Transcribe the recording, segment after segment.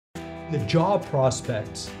The job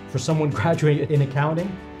prospects for someone graduating in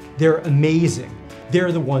accounting, they're amazing.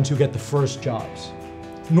 They're the ones who get the first jobs.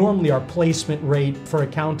 Normally our placement rate for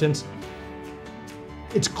accountants,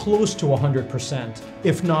 it's close to 100%,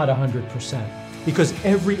 if not 100%, because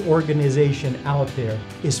every organization out there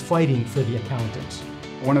is fighting for the accountants.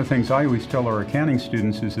 One of the things I always tell our accounting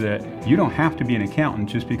students is that you don't have to be an accountant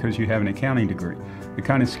just because you have an accounting degree. The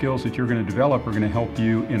kind of skills that you're going to develop are going to help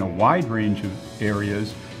you in a wide range of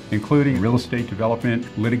areas, including real estate development,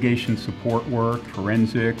 litigation support work,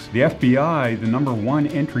 forensics. The FBI, the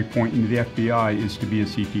 #1 entry point into the FBI is to be a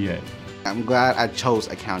CPA. I'm glad I chose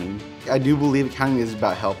accounting. I do believe accounting is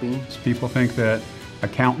about helping. People think that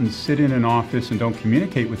accountants sit in an office and don't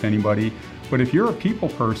communicate with anybody, but if you're a people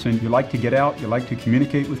person, you like to get out, you like to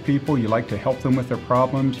communicate with people, you like to help them with their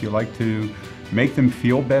problems, you like to make them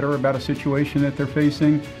feel better about a situation that they're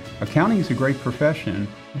facing, accounting is a great profession.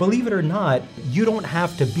 Believe it or not, you don't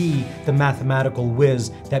have to be the mathematical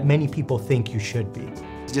whiz that many people think you should be.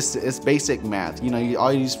 It's basic math. You know,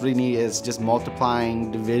 all you really need is just multiplying,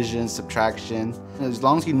 division, subtraction. As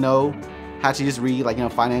long as you know how to just read, like,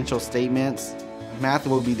 financial statements, math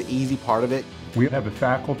will be the easy part of it. We have a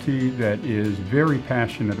faculty that is very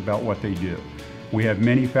passionate about what they do. We have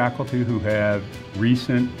many faculty who have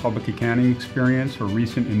recent public accounting experience or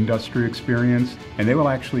recent industry experience, and they will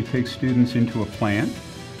actually take students into a plant,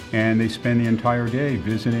 and they spend the entire day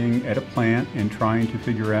visiting at a plant and trying to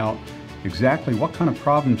figure out exactly what kind of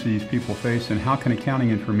problems these people face and how can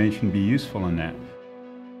accounting information be useful in that.